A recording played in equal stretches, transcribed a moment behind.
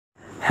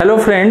Hello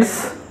friends,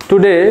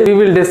 today we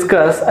will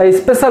discuss a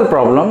special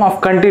problem of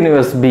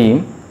continuous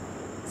beam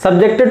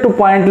subjected to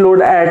point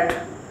load at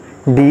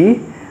D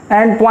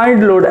and point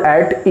load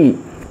at E.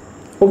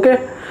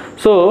 Okay,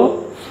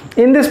 so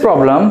in this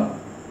problem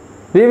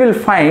we will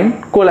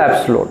find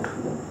collapse load.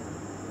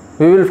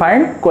 We will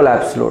find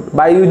collapse load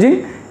by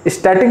using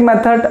static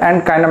method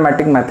and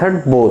kinematic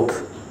method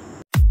both.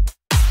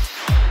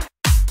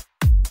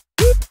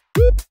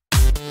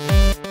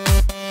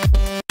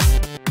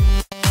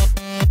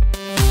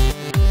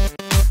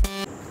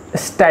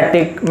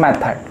 Static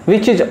method,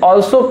 which is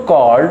also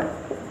called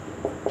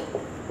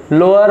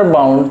lower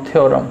bound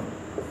theorem,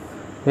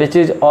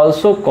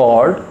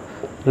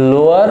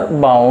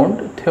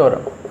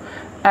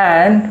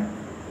 and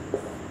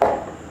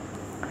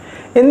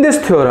in this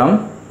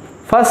theorem,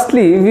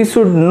 firstly we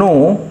should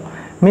know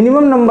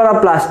minimum number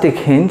of plastic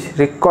hinge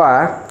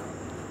required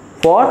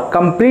for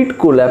complete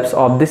collapse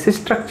of this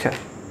structure.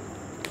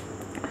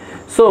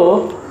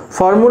 So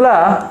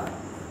formula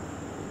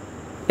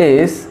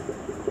is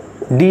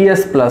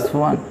ds plus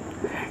 1.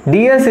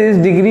 ds is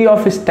degree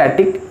of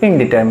static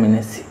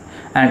indeterminacy,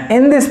 and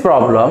in this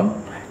problem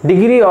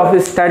degree of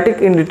static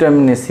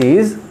indeterminacy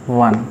is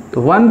 1.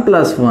 So 1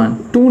 plus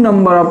 1, 2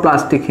 number of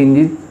plastic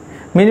hinges,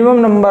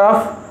 minimum number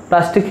of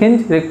plastic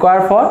hinge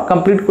required for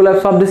complete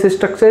collapse of this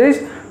structure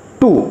is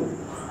 2,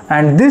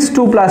 and this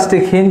 2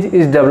 plastic hinge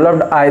is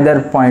developed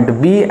either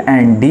point B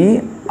and D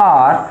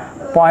or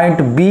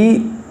point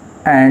B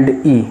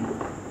and E.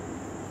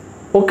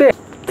 Okay,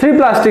 3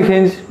 plastic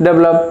hinge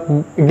develop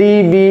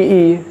D, B,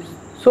 E.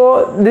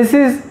 So this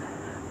is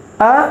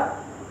a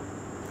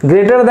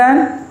greater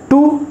than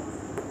 2.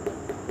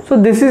 So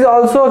this is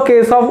also a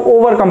case of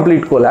over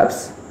complete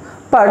collapse.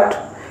 But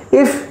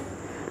if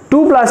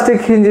 2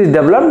 plastic hinge is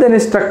developed, then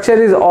structure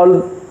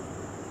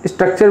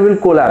will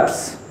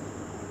collapse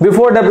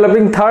before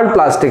developing third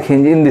plastic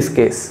hinge in this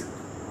case.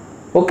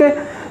 Okay.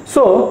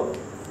 So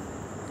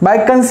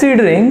by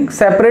considering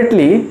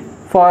separately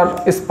for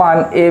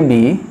span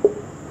AB,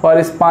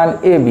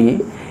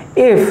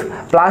 if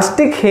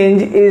plastic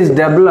hinge is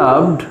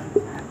developed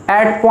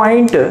at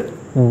point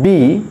B,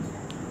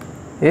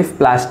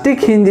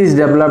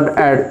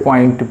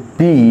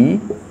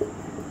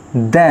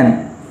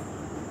 then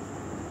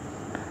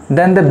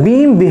the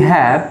beam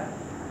behave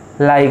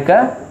like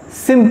a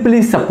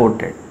simply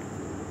supported.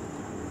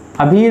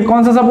 अभी ये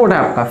कौन सा support है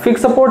आपका?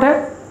 Fix support है,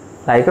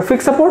 like a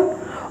fix support.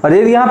 और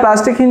यदि यहाँ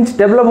प्लास्टिक हिंज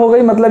डेवलप हो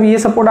गई, मतलब ये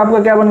सपोर्ट आपका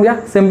क्या बन गया?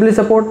 Simply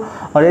support.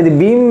 और यदि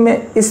बीम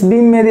में, इस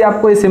बीम में यदि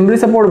आपको ये सिंपली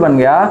सपोर्ट बन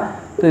गया,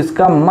 तो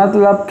इसका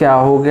मतलब क्या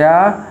हो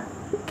गया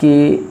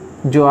कि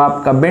जो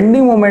आपका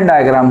बेंडिंग मोमेंट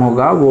डायग्राम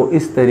होगा वो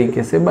इस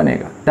तरीके से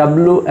बनेगा,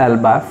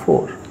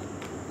 WL/4.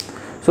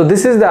 So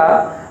this is the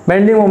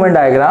bending moment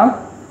diagram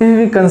if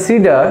we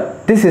consider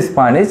this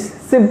span is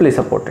simply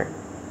supported,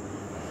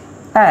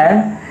 and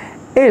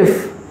if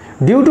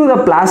due to the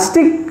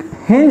plastic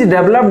hinge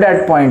developed at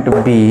point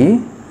B,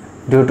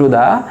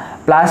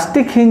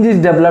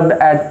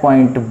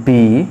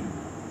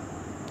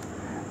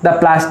 the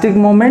plastic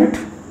moment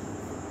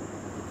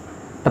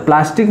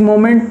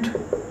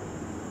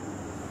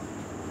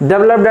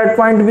developed at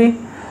point B.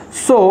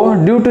 So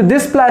due to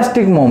this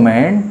plastic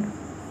moment,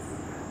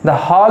 the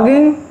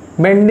hogging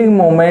bending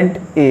moment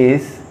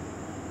is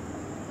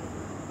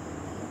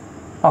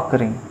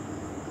occurring,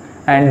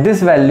 and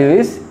this value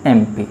is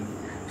MP.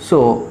 So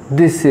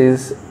this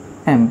is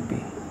MP.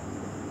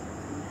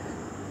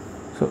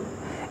 So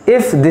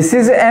if this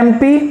is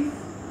MP,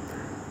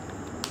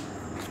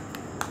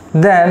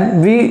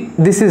 then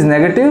this is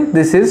negative,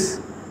 this is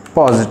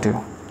positive.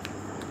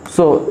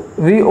 So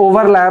we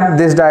overlap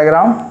this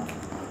diagram.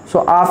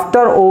 So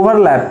after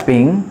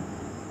overlapping,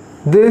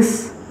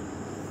 this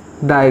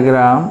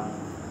diagram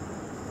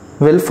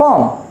will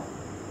form.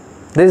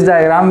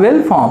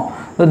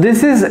 So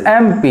this is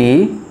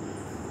MP.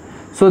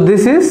 So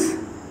this is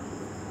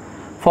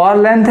for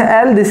length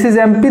L, this is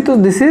MP, so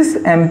this is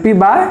MP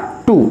by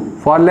 2.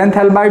 For length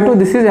L by 2,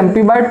 this is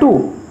MP by 2,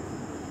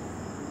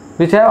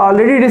 which I have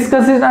already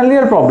discussed in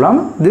earlier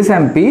problem. This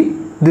MP,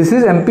 this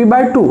is MP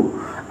by 2,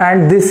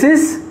 and this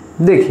is,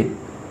 देखिए,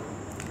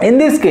 in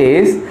this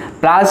case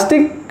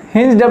plastic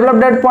hinge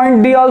developed at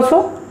point D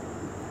also.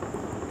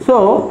 So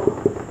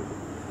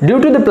due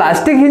to the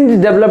plastic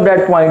hinge developed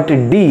at point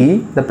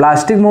D, the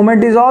plastic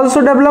moment is also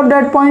developed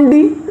at point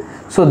D.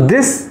 So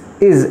this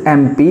is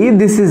MP,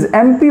 this is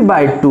MP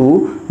by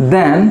 2,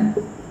 then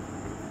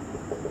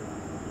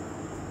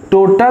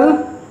total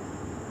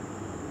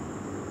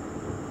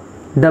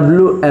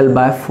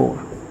WL/4.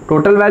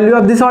 Total value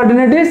of this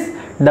ordinate is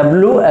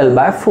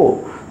WL/4.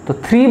 So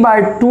 3 by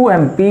 2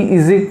 MP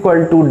is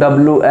equal to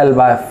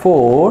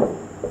WL/4.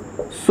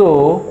 So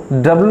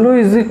W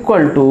is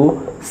equal to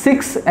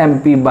 6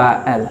 MP by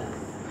L.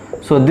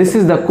 So this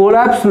is the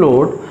collapse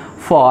load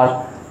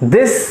for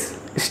this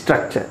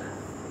structure.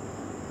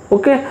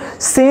 Okay,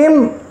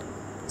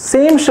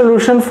 same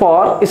solution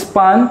for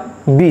span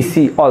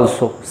BC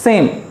also,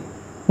 same,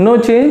 no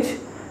change.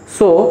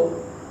 So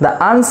the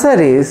answer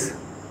is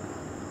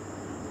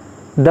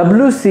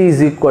WC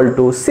is equal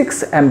to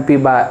 6 MP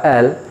by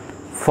L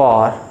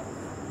for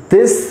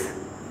this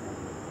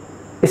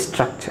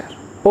structure.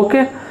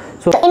 Okay,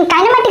 so in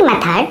kinematic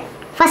method,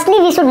 firstly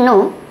we should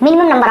know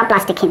minimum number of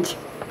plastic hinge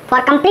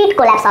for complete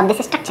collapse of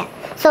this structure.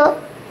 So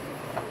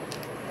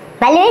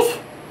value is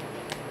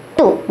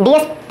 2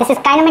 ds. This is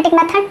kinematic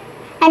method,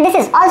 and this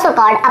is also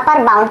called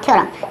upper bound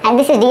theorem, and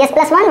this is ds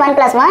plus 1, 1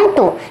 plus 1,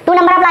 2. Two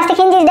number of plastic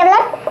hinge is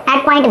developed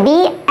at point B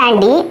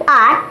and D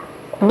are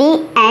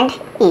B and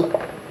E.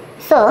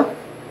 So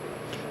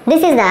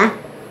this is the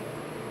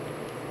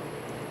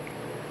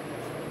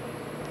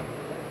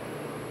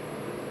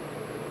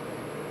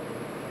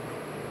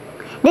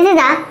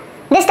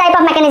this type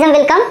of mechanism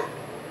will come,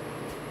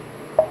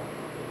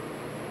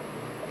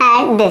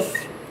 and this.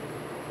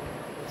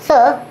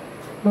 So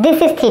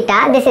this is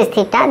theta, this is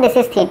theta, this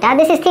is theta,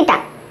 this is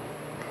theta.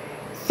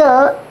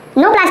 So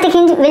no plastic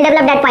hinge will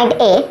develop at point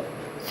A.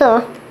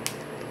 So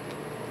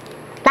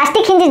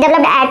plastic hinge is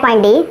developed at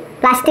point D,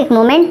 plastic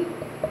moment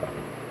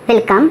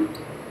will come,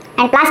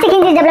 and plastic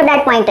hinge is developed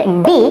at point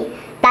D,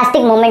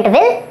 plastic moment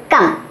will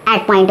come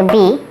at point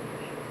B,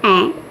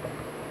 and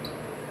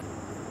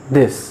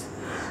this.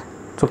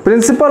 So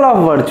principle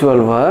of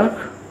virtual work,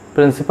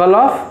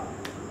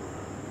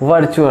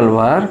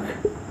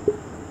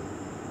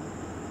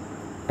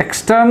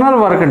 external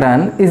work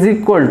done is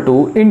equal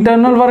to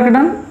internal work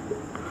done.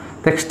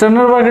 The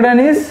external work done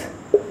is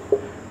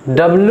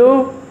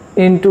W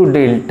into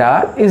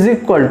delta is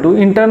equal to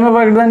internal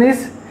work done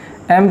is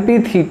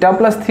MP theta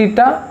plus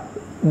theta.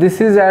 This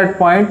is at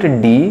point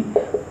D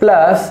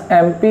plus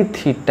MP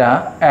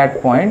theta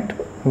at point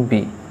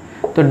B.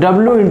 So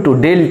W into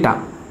delta,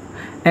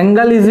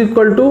 angle is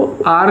equal to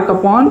arc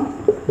upon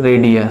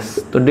radius,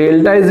 तो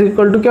delta is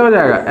equal to क्या हो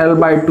जाएगा L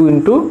by 2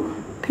 into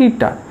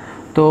theta.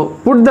 तो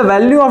put the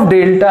value of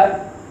delta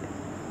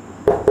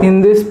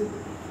in this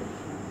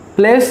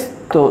place,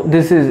 तो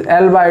this is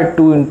L by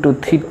 2 into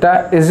theta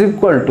is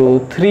equal to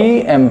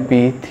 3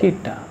 MP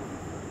theta.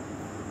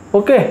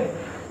 Okay,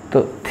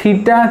 तो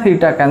theta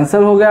theta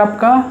cancel हो गया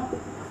आपका.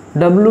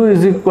 W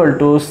is equal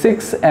to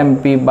 6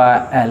 MP bye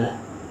L.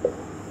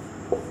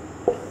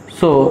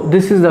 So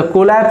this is the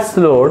collapse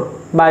load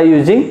by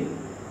using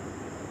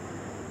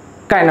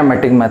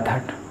kinematic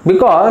method,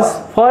 because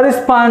for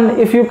span,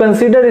 if you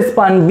consider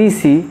span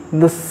BC,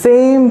 the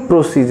same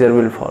procedure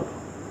will follow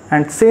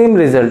and same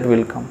result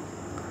will come.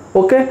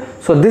 Okay,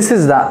 so this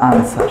is the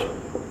answer,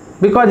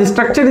 because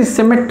structure is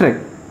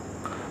symmetric.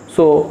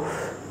 So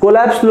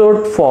collapse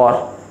load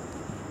for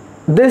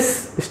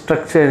this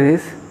structure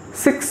is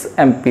 6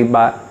 MP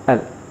by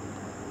L.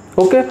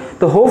 Okay,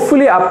 तो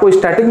hopefully आपको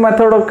static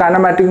method और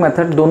kinematic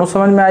method दोनों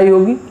समझ में आई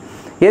होगी.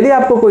 यदि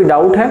आपको कोई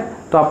डाउट है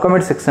तो आप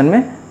कमेंट सेक्शन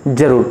में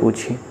जरूर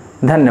पूछिए.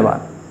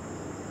 धन्यवाद.